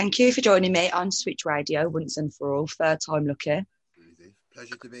Thank you for joining me on Switch Radio once and for all. Third time lucky. Easy.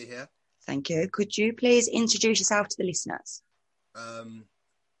 Pleasure to be here. Thank you. Could you please introduce yourself to the listeners? I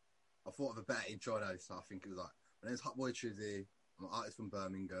thought of a better intro now, so I think it was like, my name's Hot Boy Trizzy. I'm an artist from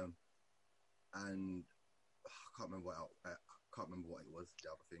Birmingham, and I can't remember what it was, the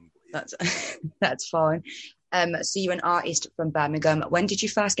other thing. But yeah. That's fine. So you're an artist from Birmingham. When did you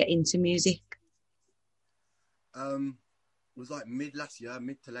first get into music? It was like mid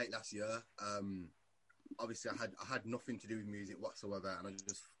to late last year. Obviously I had nothing to do with music whatsoever, and I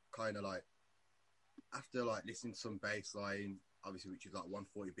just kind of like, after like listening to some bass line, obviously, which is like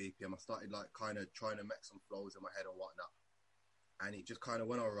 140 BPM, I started like kind of trying to make some flows in my head and whatnot, and it just kind of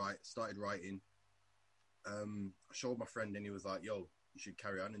went all right. Started writing. I showed my friend, and he was like, "Yo, you should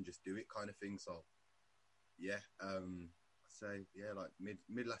carry on and just do it," kind of thing. So yeah, I'd say like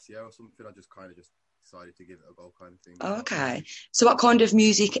mid last year or something, I just kind of just decided to give it a go, kind of thing. Oh, okay. So what kind of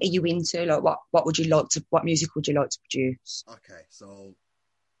music are you into? Like what music would you like to produce? Okay, so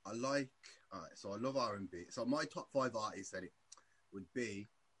I love R&B. So my top 5 artists that it would be,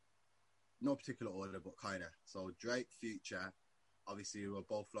 no particular order, but kind of. So Drake, Future, obviously we're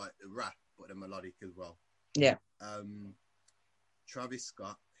both like the rap, but they're melodic as well. Yeah. Travis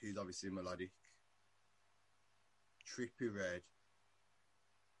Scott, who's obviously melodic. Trippie Redd,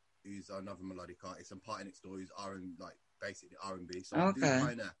 who's another melodic artist, and Party Next Door, who's basically R&B. So okay.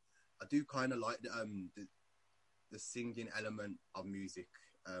 I do kind of like the singing element of music.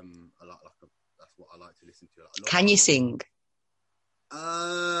 A lot, that's what I like to listen to. Like, Can you sing?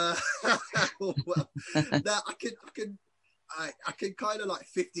 Well, I can kind of like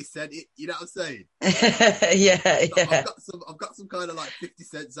 50 Cent it, you know what I'm saying? yeah. I've got some kind of like 50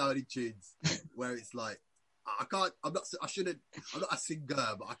 Cent sounding tunes where it's like, I'm not a singer,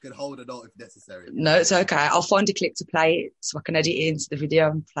 but I can hold a note if necessary. No, it's okay. I'll find a clip to play it so I can edit it into the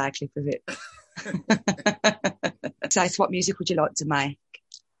video and play a clip of it. So what music would you like to make?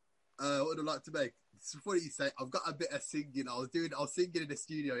 What would I like to make? It's funny you say. I've got a bit of singing. I was singing in the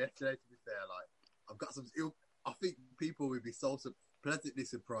studio yesterday. To be fair, like I've got some. I think people would be so pleasantly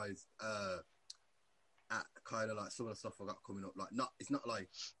surprised at kind of like some of the stuff I got coming up. Like it's not like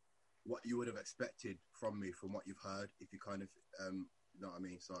what you would have expected from me from what you've heard. If you kind of you know what I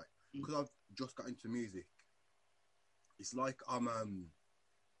mean. So because I've just got into music, it's like I'm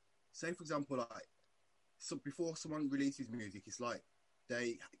say for example like before someone releases music, it's like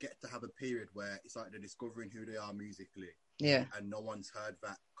they get to have a period where it's like they're discovering who they are musically. Yeah. And no one's heard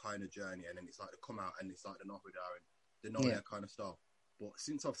that kind of journey. And then it's like they come out and it's like they know who they are and they know their kind of stuff. But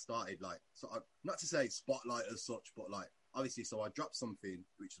since I've started, like, not to say spotlight as such, but like, obviously, so I dropped something,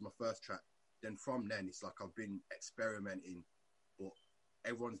 which is my first track. Then from then, it's like I've been experimenting, but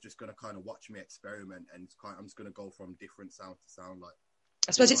everyone's just going to kind of watch me experiment. And I'm just going to go from different sound to sound. Like,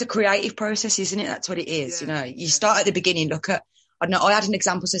 I suppose it's a creative process, isn't it? That's what it is. Yeah, you start at the beginning, look at, I don't know, I had an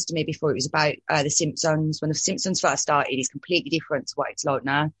example said to me before, it was about The Simpsons. When The Simpsons first started, it's completely different to what it's like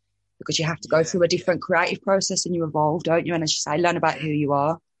now, because you have to go through a different creative process and you evolve, don't you? And as you say, learn about who you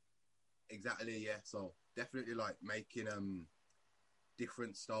are. Exactly, yeah. So definitely like making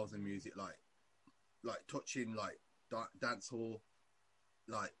different styles of music, like touching like dance hall,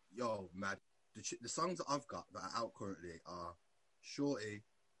 like mad. The songs that I've got that are out currently are Shorty,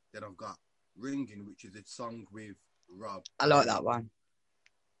 then I've got Ringing, which is a song with Rob. I like that one.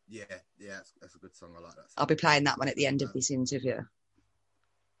 Yeah, that's a good song. I like that song. I'll be playing that one at the end of this interview.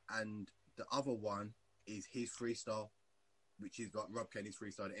 And the other one is his freestyle, which is like Rob Kenny's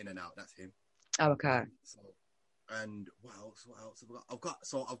freestyle, In and Out. That's him. Oh, okay. So, and what else have I got?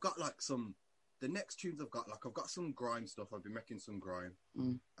 I've got like some. The next tunes I've got some grime stuff. I've been making some grime.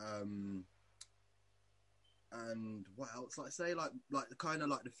 And what else? Like say like the kind of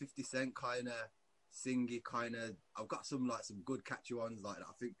like the 50 Cent kind of singy kind of. I've got some good catchy ones like that.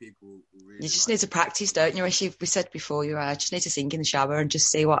 I think people will really. You just need to practice, don't you? As we said before, you just need to sing in the shower and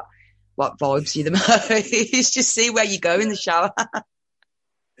just see what vibes you the most. Just see where you go in the shower.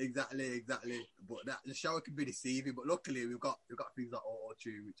 Exactly. But the shower can be deceiving. But luckily, we've got things like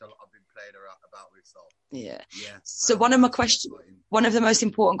auto-tune, which I've been playing about with. So yeah. So one of the most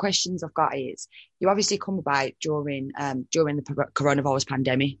important questions I've got is, you obviously come about during the coronavirus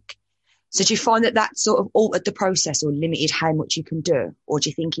pandemic. So do you find that sort of altered the process or limited how much you can do, or do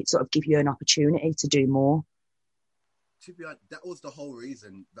you think it sort of give you an opportunity to do more? To be honest, that was the whole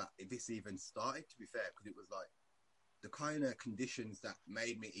reason that this even started. To be fair, because it was like the kind of conditions that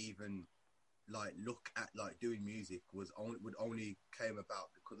made me even like look at like doing music would only came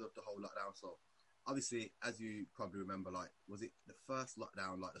about because of the whole lockdown. So obviously, as you probably remember, like, was it the first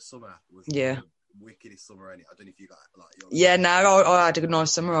lockdown? Like the summer was Yeah. the wickedest summer. Any? I don't know if you got like. Yeah, no, I had a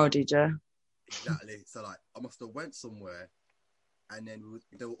nice summer, I did, yeah. Exactly. So like, I must have went somewhere, and then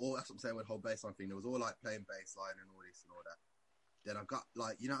they were all. That's what I'm saying with the whole baseline thing. There was all like playing baseline and all this and all that. Then I got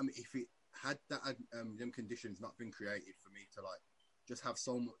like, you know what I mean? If it had that them conditions not been created for me to like just have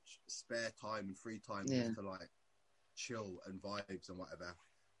so much spare time and free time just to like chill and vibes and whatever,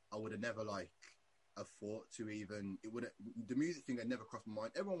 I would have never like a thought to even. It would the music thing had never crossed my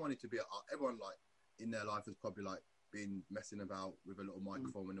mind. Everyone wanted to be everyone like in their life has probably like been messing about with a little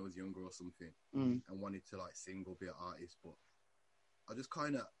microphone when I was younger or something and wanted to like sing or be an artist, but I just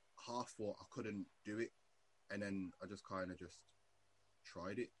kind of half thought I couldn't do it, and then I just kind of just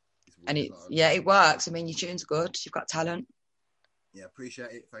tried it. And it works. I mean, your tune's good. You've got talent. Yeah,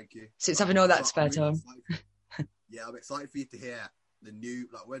 appreciate it. Thank you. Since having all that spare time. Yeah, I'm excited for you to hear the new,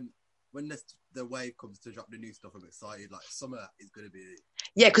 like when the wave comes to drop the new stuff, I'm excited. Like summer is going to be.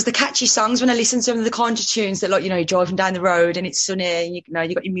 Yeah, because the catchy songs, when I listen to some of the kind of tunes that, like, you know, you're driving down the road and it's sunny, you know,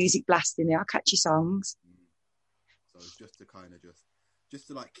 you got your music blasting, they are catchy songs. So it's just to kind of just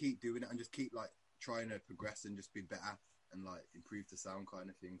to like keep doing it and just keep like trying to progress and just be better and like improve the sound kind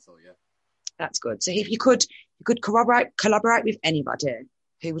of thing. So yeah, that's good. So if you could collaborate with anybody,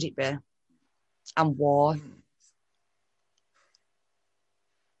 who would it be and why? Do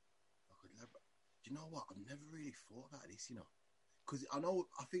you know what? I've never really thought about this, you know, because I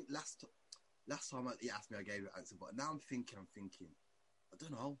think last time you asked me, I gave you an answer, but now I'm thinking, I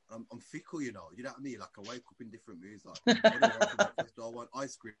don't know, I'm fickle, you know what I mean? Like I wake up in different moods. Like I want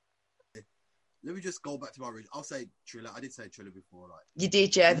ice cream. Let me just go back to my original. I'll say Triller. I did say Triller before. Like you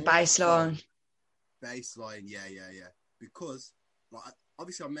did, yeah. The bass line. Baseline, yeah. Because like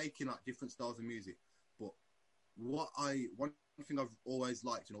obviously I'm making like different styles of music, but one thing I've always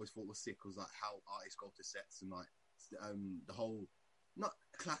liked and always thought was sick was like how artists go to sets and like the whole not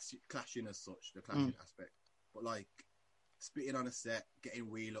clashing as such, the clashing aspect, but like spitting on a set,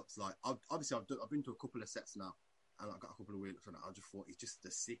 getting wheel ups. Like I've been to a couple of sets now, and I've got a couple of wheel ups on it. I just thought it's just the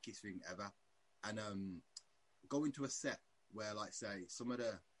sickest thing ever. And going to a set where, like, say, some of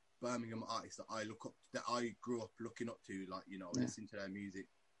the Birmingham artists that I grew up looking up to, like, you know, listening to their music.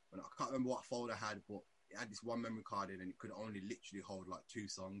 And I can't remember what folder I had, but it had this one memory card in, and it could only literally hold like 2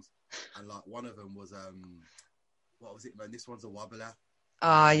 songs. And like one of them was what was it, man? This one's a wobbler.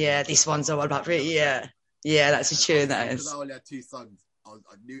 Yeah, this one's a wobbler. Yeah, that's a tune. That is. Because I only had 2 songs, I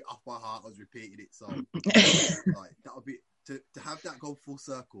knew off by heart. I was repeating it, so like that would be to have that go full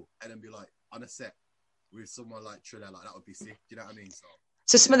circle and then be like on a set with someone like Triller, like that would be sick. Do you know what I mean?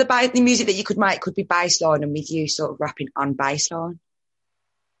 So some of the music that you could make could be bassline, and with you sort of rapping on bassline.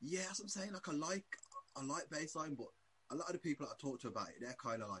 Yeah, that's what I'm saying. Like I like bassline, but a lot of the people that I talk to about it, they're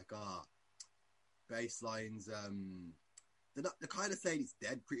kind of like, basslines. They're kind of saying it's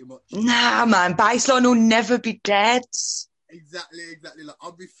dead, pretty much. Nah, man, bassline will never be dead. Exactly. Like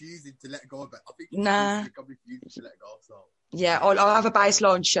I'm refusing to let go of it. I think I'm refusing to let go. So yeah, I'll have a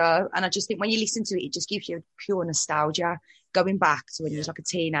bassline show, and I just think when you listen to it, it just gives you pure nostalgia, going back to when you was like a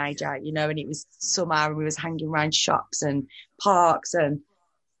teenager, you know, and it was summer and we was hanging around shops and parks, and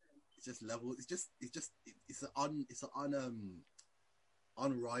it's just level. It's an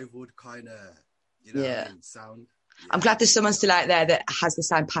unrivaled kind of, you know, what I mean, sound. Yeah. I'm glad there's someone still out there that has the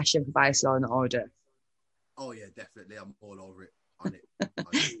same passion for bassline that I do. Oh yeah, definitely. I'm all over it. On it.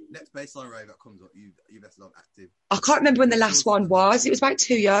 Next bassline rave that comes up, you best not active. I can't remember when the last one was. It was about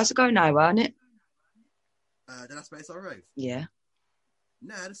 2 years ago now, wasn't it? The last bassline rave. Yeah.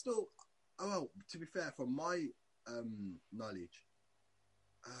 Nah, there's still. Oh well, to be fair, from my knowledge,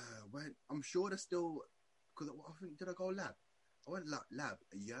 I'm sure there's still. Because I think did I go lab? I went lab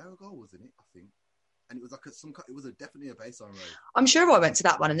a year ago, wasn't it? I think. And it was like it was definitely a bassline rave. I'm sure I went to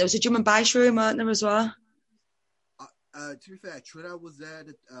that one, and there was a drum and bass room, weren't there, as well? To be fair, Triller was there.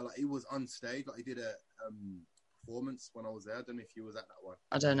 Like he was on stage, like he did a performance when I was there. I don't know if you was at that one.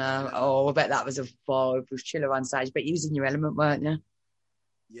 I don't know. I bet that was a vibe with Triller on stage. But you was in your element, weren't you?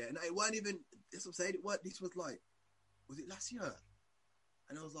 Yeah, no, it weren't even. That's what I'm saying. This was like, was it last year?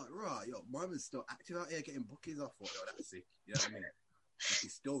 And I was like, right, mine was still active out here getting bookings. I thought, that's sick. You know what I mean? Like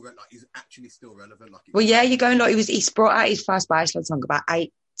he's still he's actually still relevant. Like well, yeah, you're going like he brought out his first bassline song about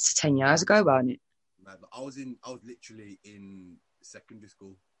 8 to 10 years ago, wasn't it? Man, I was literally in secondary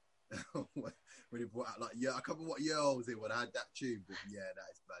school when he brought out I can't remember what year I was in when I had that tune, but yeah,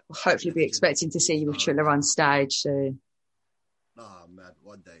 that is bad. We'll hopefully be expecting to see you with Triller on stage soon. Oh man,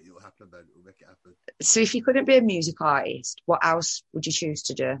 one day it will happen, man. We'll make it happen. So if you couldn't be a music artist, what else would you choose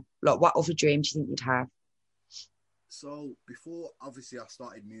to do? Like what other dream do you think you'd have? So before, obviously, I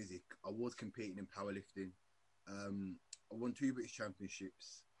started music, I was competing in powerlifting. I won 2 British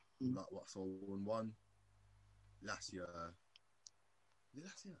championships. Like what? So I won one last year. Was it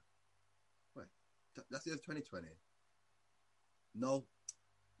last year? Wait, last year was 2020. No,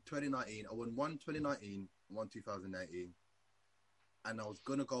 2019. I won one 2019, one 2018, and I was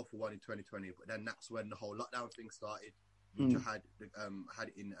gonna go for one in 2020, but then that's when the whole lockdown thing started, which I had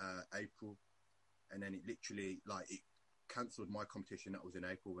it in April, and then it literally it cancelled my competition that was in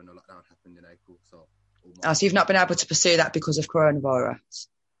April when the lockdown happened in April. So so you've not been able to pursue that because of coronavirus?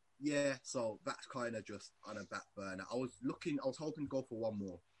 Yeah, so that's kind of just on a back burner. I was hoping to go for one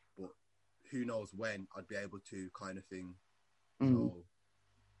more, but who knows when I'd be able to, kind of thing. So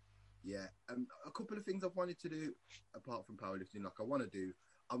yeah, a couple of things I've wanted to do apart from powerlifting. Like I want to do,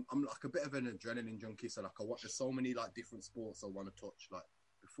 I'm like a bit of an adrenaline junkie. So like there's so many like different sports I want to touch. Like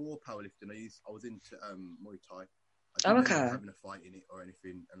before powerlifting, I was into Muay Thai. I didn't end up having a fight in it or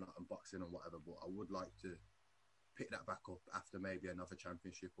anything, and like boxing or whatever. But I would like to pick that back up after maybe another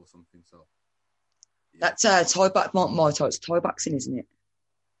championship or something. So yeah. That's Thai it's Thai boxing, isn't it?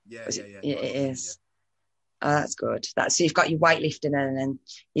 Yeah. It is. Oh, that's good. So you've got your weightlifting and then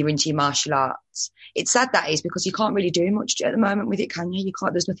you're into your martial arts. It's sad that is, because you can't really do much at the moment with it, can you? You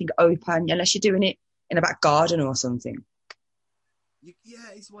can't. There's nothing open unless you're doing it in a back garden or something. Yeah,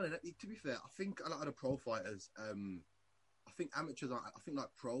 it's one of that. To be fair, I think a lot of the pro fighters, I think amateurs I think like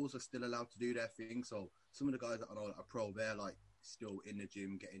pros are still allowed to do their thing. So some of the guys that I know that are pro, they're like still in the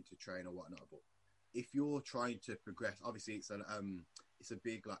gym getting to train or whatnot. But if you're trying to progress, obviously it's a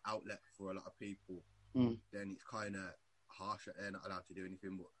big like outlet for a lot of people. Then it's kind of harsh that they're not allowed to do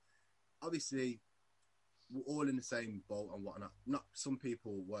anything. But obviously we're all in the same boat and whatnot. Not some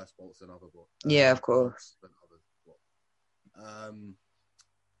people worse boats than others, but yeah, of course. But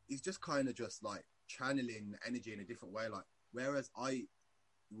it's just kind of just like channeling energy in a different way. Like whereas I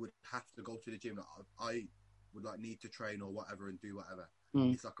would have to go to the gym, like I would like need to train or whatever and do whatever.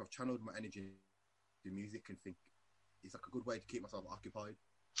 It's like I've channeled my energy to music and think it's like a good way to keep myself occupied.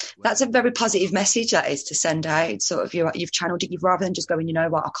 That's a very positive message, that is, to send out. Sort of you've channeled it. You've, rather than just going, you know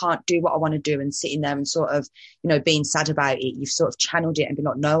what, I can't do what I want to do and sitting there and sort of, being sad about it. You've sort of channeled it and been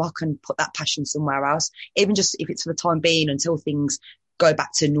like, no, I can put that passion somewhere else, even just if it's for the time being until things go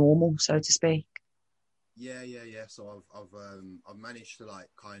back to normal, so to speak. Yeah. So I've managed to like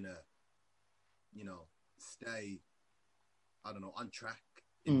kind of, stay, I don't know, on track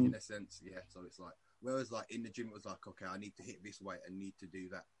in a sense. Yeah. So it's like, whereas like in the gym it was like, okay, I need to hit this weight and need to do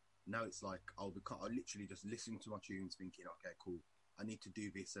that. Now it's like I'll literally just listen to my tunes, thinking, okay, cool, I need to do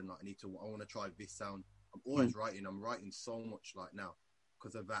this, and like I want to try this sound. I'm always writing. I'm writing so much like now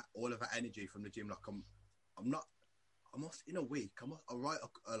because of that, all of that energy from the gym. Like I must in a week I'll write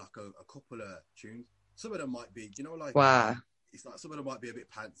a couple of tunes. Some of them might be, like wow. It's like some of them might be a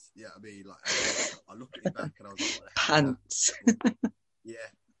bit pants. Yeah, I mean, like I looked at it back and I was like, what the pants. Yeah.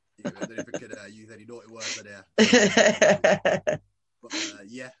 I don't know if I could use any naughty words in there. But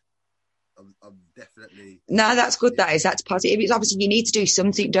yeah, I'm definitely. No, that's good. That's positive. It's obviously you need to do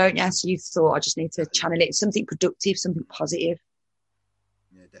something, don't you? So you thought I just need to channel it, something productive, something positive.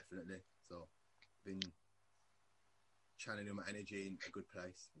 Yeah, definitely. So, been channeling my energy in a good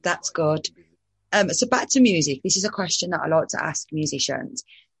place. That's good. So back to music. This is a question that I like to ask musicians.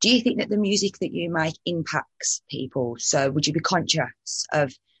 Do you think that the music that you make impacts people? So would you be conscious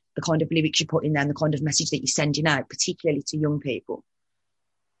of the kind of lyrics you put in there and the kind of message that you're sending out, particularly to young people?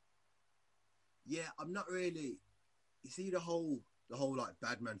 Yeah, I'm not really. You see the whole like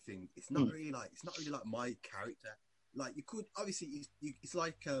Badman thing. It's not really like my character. Like you could obviously, it's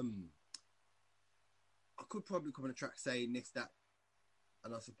like I could probably come on a track saying this, that,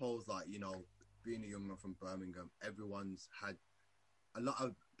 and I suppose like being a young man from Birmingham, everyone's had a lot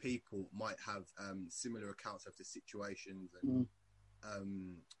of people might have similar accounts of the situations and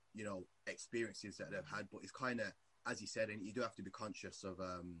experiences that they've had, but it's kind of, as you said, and you do have to be conscious of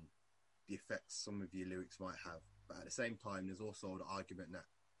the effects some of your lyrics might have, but at the same time there's also the argument that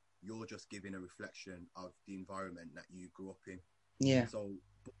you're just giving a reflection of the environment that you grew up in. Yeah. So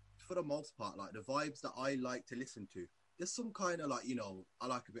for the most part, like the vibes that I like to listen to, there's some kind of like I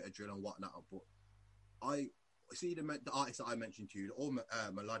like a bit of drill and whatnot, but I see the artists that I mentioned to you, they're all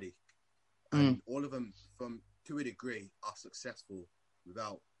melodic, and all of them, to a degree, are successful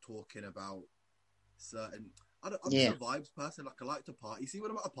without talking about certain. I'm just a vibes person. Like I like to party. See, when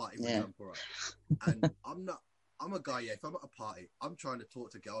I'm at a party, for example, right? And I'm a guy. Yeah, if I'm at a party, I'm trying to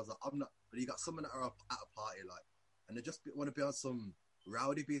talk to girls. Like, I'm not. But you got someone that are at a party, like, and they just want to be on some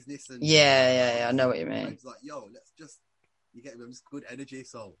rowdy business. And yeah, I know what you mean. It's like, yo, let's just, you get them just good energy.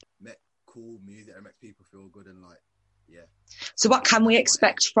 So make cool music and makes people feel good, and like yeah. So what can we That's my aim.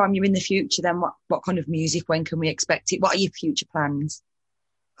 expect from you in the future then? What kind of music? When can we expect it? What are your future plans?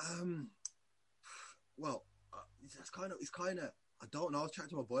 Um, well, it's kind of, I don't know. I was chatting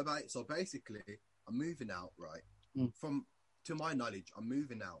to my boy about it. So basically, I'm moving out, right? Mm. From, to my knowledge, I'm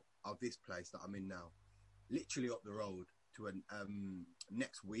moving out of this place that I'm in now, literally up the road to an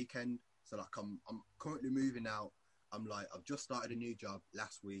next weekend. So like, I'm currently moving out. I'm like, I've just started a new job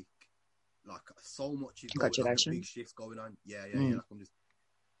last week. Like, so much is going, like the big Congratulations. shifts going on. Yeah, yeah, yeah. Mm. Like, I'm just,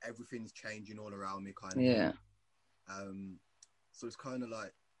 everything's changing all around me, kind of thing. Yeah. So it's kind of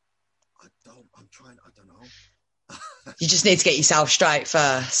like, I don't know. You just need to get yourself straight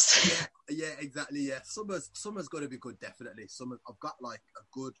first. Yeah, yeah, exactly. Yeah, summer's got to be good. Definitely, summer. I've got like a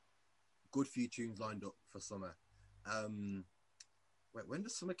good few tunes lined up for summer. Wait, when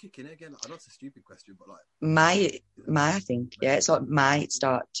does summer kick in again? I know it's a stupid question, but like May, I think. May, Yeah, it's like May it June,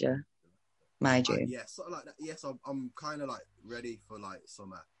 starts, yeah. May, June. yeah, sort of like that. Yes, I'm kind of like ready for like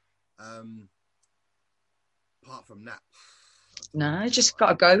summer. Um, apart from that, I don't No, know. just got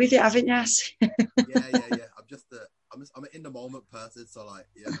to go with it, haven't you? Yeah, yeah, yeah. I'm an in the moment person, so like,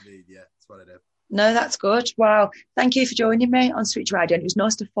 yeah, I mean, yeah, it's what I do. No, that's good. Well, thank you for joining me on Switch Radio. And it was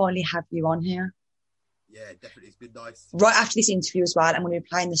nice to finally have you on here. Yeah, definitely, it's been nice. Right after this interview as well, I'm going to be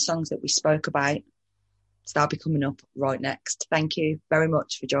playing the songs that we spoke about. So they'll be coming up right next. Thank you very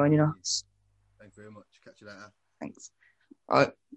much for joining us. Thank you very much. Catch you later. Thanks. All right.